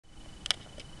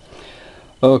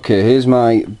Okay, here's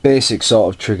my basic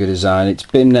sort of trigger design. It's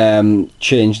been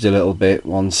changed a little bit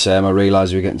once I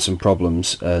realised we were getting some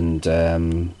problems, and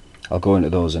I'll go into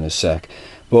those in a sec.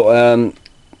 But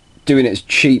doing it as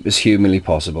cheap as humanly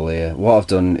possible here. What I've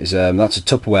done is, that's a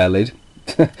Tupperware lid.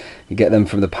 You get them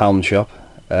from the pound shop.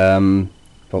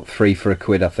 About 3 for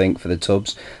 £1, I think, for the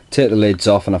tubs. Take the lids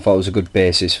off, and I thought it was a good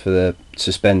basis for the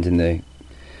suspending the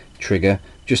trigger.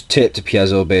 Just taped a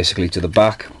piezo basically to the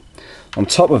back. On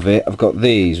top of it, I've got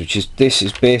these, this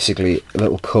is basically a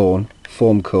little cone,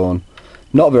 foam cone.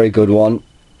 Not a very good one.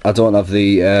 I don't have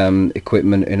the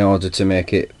equipment in order to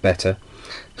make it better,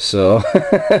 so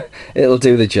it'll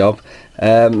do the job.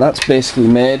 That's basically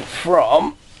made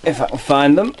from, if I can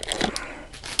find them,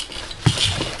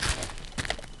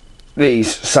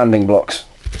 these sanding blocks.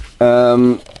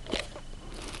 Once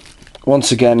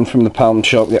again, from the pound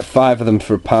shop, you get 5 of them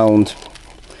for £1.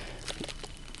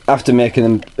 After making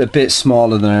them a bit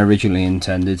smaller than I originally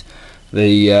intended,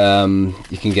 you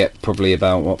can get probably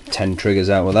about, what, 10 triggers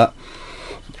out of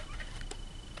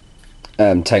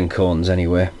that. 10 cones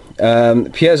anyway.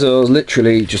 Piezo is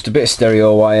literally just a bit of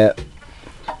stereo wire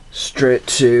straight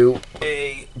to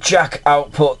a jack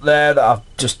output there that I've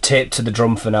just taped to the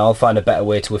drum for now. I'll find a better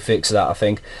way to affix that, I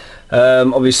think.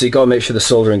 Obviously got to make sure the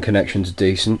soldering connections are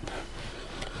decent.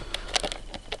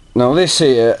 Now this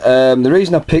here, the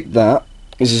reason I picked that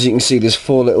is, as you can see, there's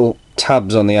 4 little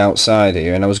tabs on the outside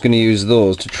here, and I was going to use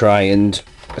those to try and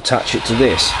attach it to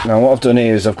this. Now what I've done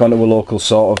here is I've gone to a local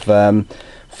sort of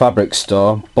fabric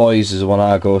store. Boys is the one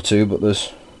I go to, but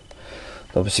there's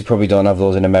obviously probably don't have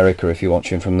those in America if you're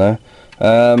watching from there.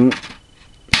 Got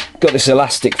this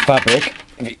elastic fabric,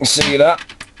 if you can see that.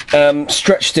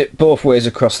 Stretched it both ways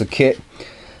across the kit,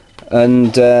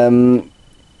 and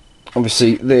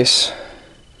obviously this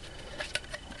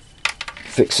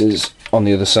fixes on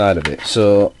the other side of it.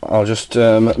 So I'll just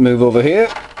move over here.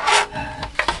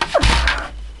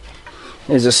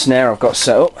 Here's a snare I've got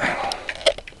set up.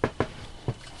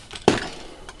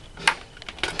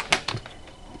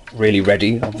 Really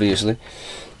ready, obviously.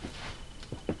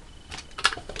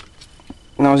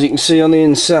 Now, as you can see on the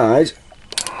inside,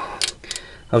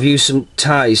 I've used some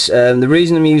ties. The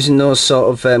reason I'm using those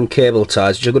sort of cable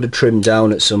ties, which I've got to trim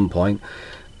down at some point,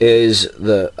 is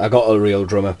that I got a real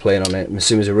drummer playing on it. As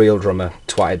soon as a real drummer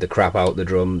twatted the crap out the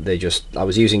drum, I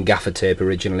was using gaffer tape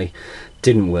originally,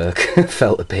 didn't work,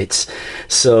 fell to bits.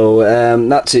 So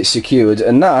that's it secured,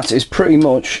 and that is pretty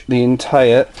much the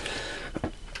entire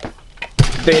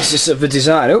basis of the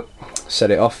design. Oh, set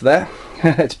it off there.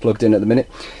 It's plugged in at the minute,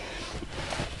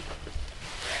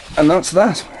 and that's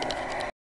that.